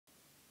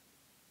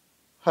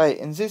Hi,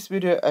 in this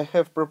video I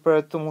have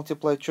prepared two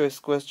multiple choice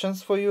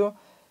questions for you,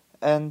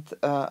 and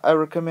I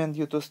recommend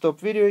you to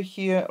stop video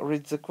here,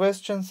 read the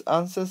questions,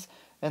 answers,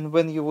 and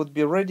when you would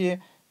be ready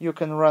you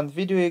can run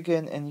video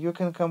again and you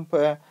can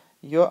compare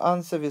your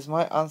answer with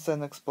my answer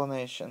and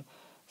explanation.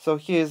 So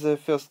here is the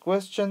first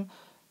question.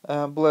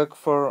 Black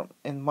fur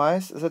in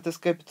mice, that is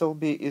capital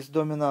B, is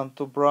dominant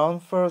to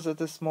brown fur,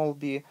 that is small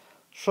b.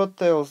 Short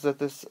tails,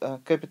 that is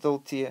capital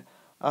T,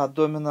 are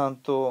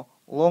dominant to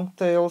long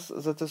tails,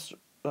 that is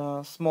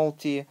small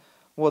t.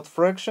 What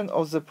fraction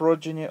of the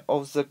progeny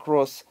of the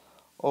cross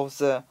of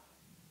the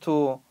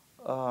two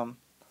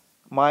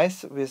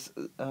mice with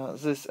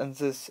this and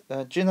this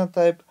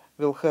genotype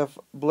will have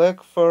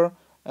black fur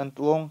and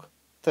long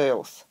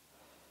tails?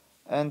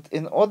 And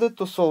in order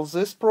to solve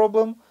this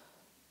problem,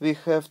 we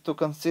have to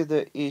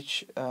consider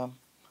each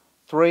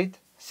trait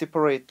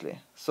separately.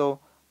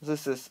 So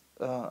this is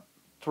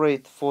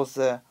trait for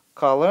the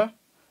color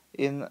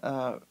in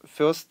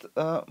first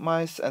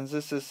mice, and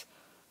this is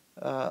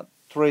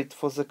trait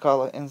for the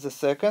color in the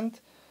second.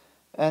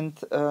 And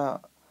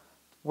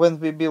when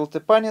we build a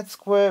Punnett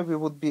square, we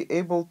would be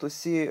able to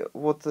see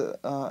what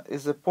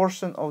is a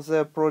portion of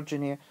their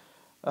progeny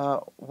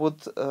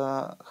would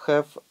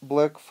have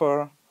black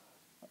fur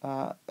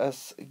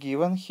as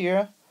given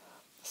here.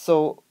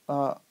 So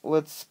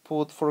let's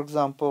put, for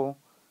example,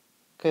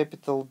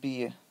 capital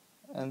B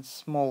and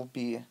small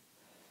b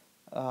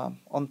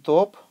on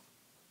top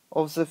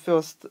of the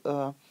first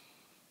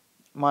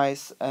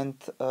mice, and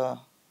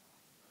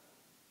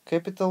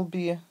capital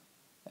B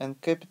and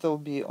capital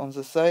B on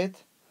the side,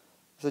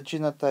 the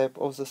genotype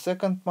of the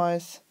second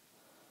mice.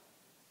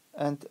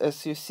 And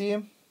as you see,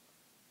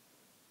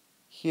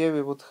 here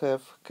we would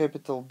have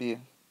capital B,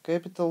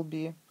 capital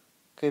B,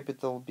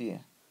 capital B,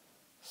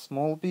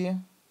 small b,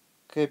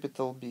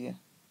 capital B,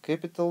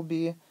 capital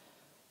B,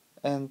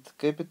 and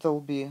capital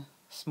B,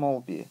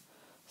 small b.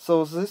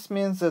 So this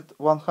means that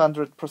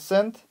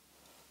 100%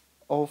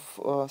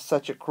 of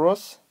such a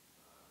cross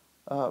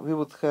we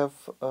would have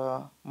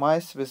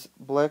mice with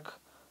black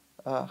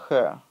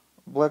hair,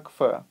 black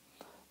fur.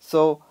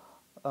 So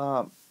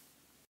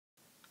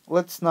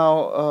let's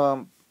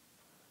now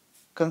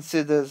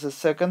consider the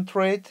second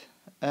trait,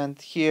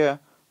 and here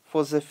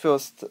for the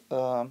first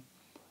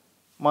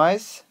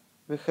mice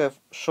we have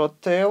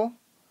short tail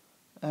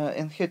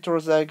in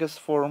heterozygous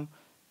form,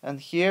 and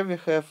here we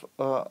have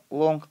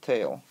long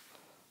tail.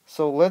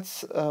 So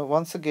let's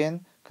once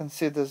again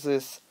consider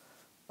this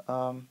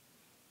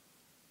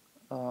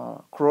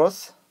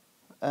cross,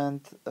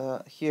 and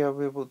here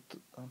we would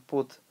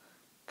put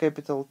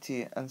capital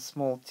T and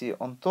small t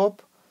on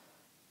top,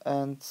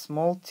 and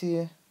small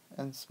t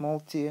and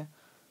small t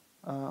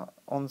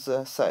on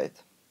the side.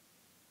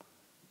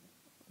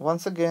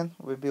 Once again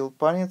we build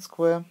Punnett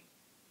square,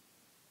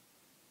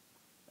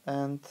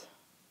 and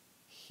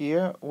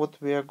here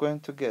what we are going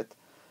to get.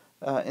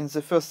 In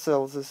the first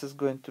cell this is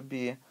going to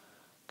be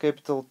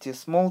capital T,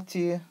 small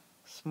t,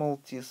 small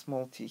t,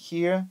 small t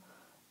here,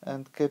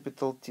 and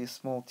capital T,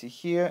 small t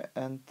here,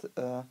 and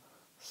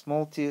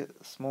small t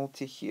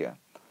here.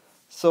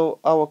 So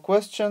our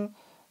question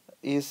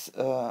is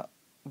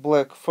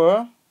black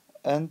fur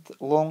and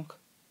long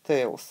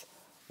tails.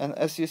 And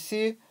as you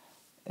see,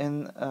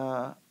 in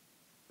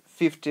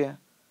 50%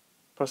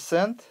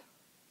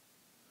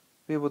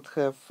 we would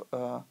have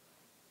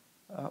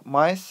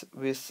mice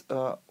with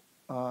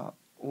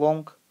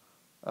long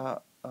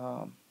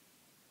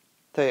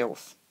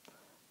tails,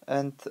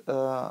 and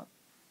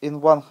in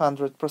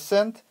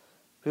 100%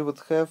 we would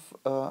have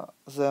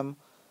them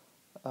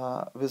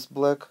with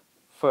black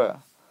fur.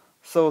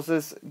 So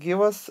this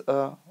gives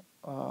us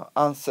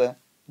answer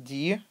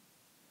D.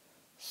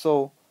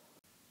 So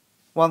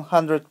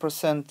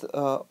 100%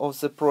 of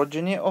the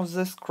progeny of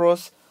this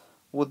cross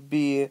would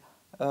be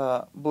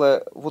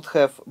would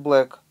have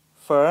black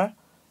fur,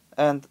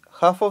 and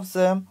half of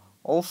them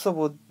also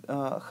would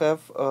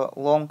have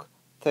long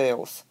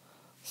tails.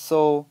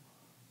 So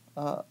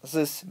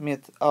this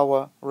meet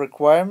our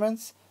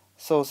requirements.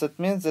 So that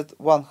means that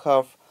one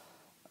half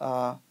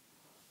of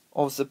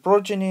the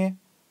progeny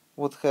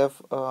would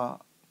have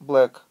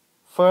black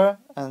fur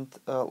and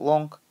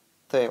long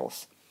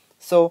tails.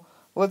 So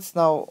let's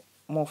now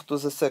move to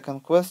the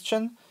second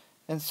question.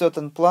 In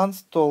certain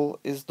plants, tall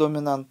is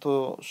dominant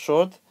to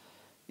short.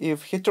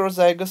 If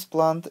heterozygous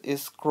plant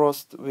is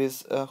crossed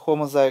with a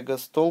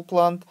homozygous tall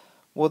plant,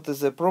 what is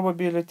the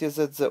probability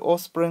that the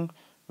offspring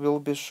will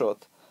be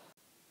short?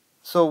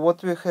 So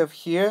what we have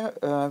here,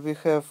 we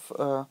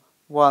have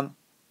one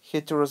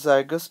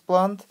heterozygous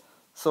plant.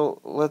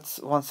 So let's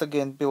once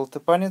again build a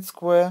Punnett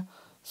square.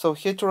 So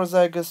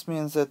heterozygous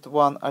means that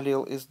one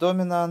allele is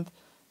dominant,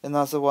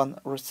 another one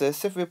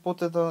recessive, we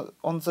put it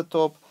on the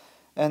top,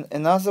 and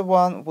another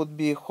one would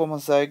be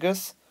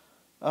homozygous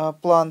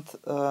plant,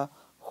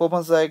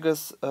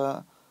 homozygous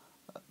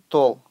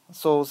tall.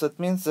 So that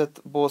means that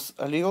both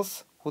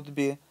alleles would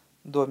be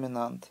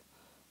dominant.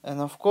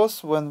 And of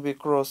course, when we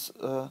cross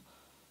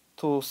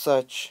two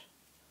such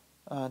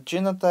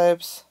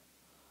genotypes,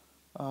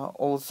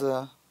 all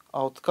the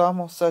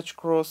outcome of such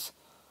cross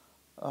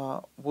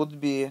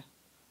would be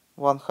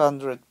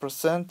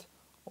 100%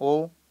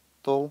 all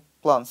tall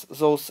plants.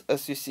 Those,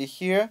 as you see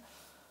here,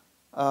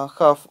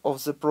 half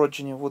of the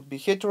progeny would be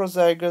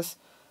heterozygous,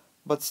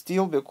 but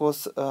still,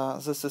 because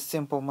this is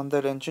simple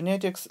Mendelian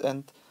genetics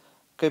and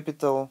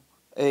capital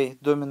A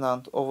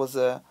dominant over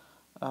the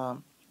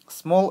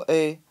small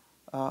a,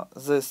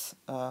 this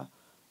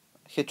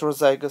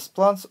heterozygous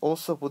plants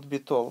also would be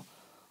tall.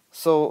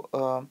 So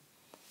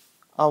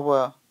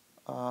our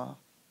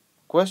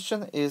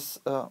question is,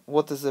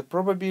 what is the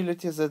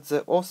probability that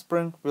the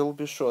offspring will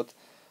be short?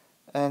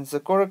 And the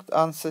correct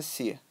answer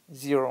C,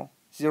 0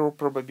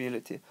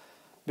 probability,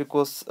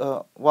 because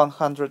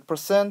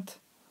 100%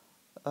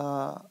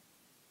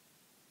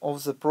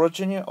 of the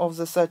progeny of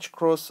the such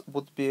cross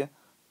would be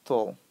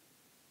tall.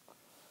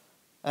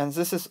 And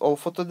this is all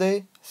for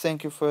today.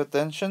 Thank you for your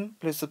attention.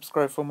 Please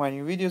subscribe for my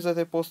new videos that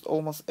I post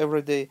almost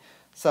every day.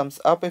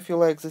 Thumbs up if you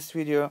like this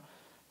video.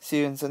 See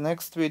you in the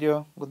next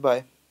video.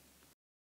 Goodbye.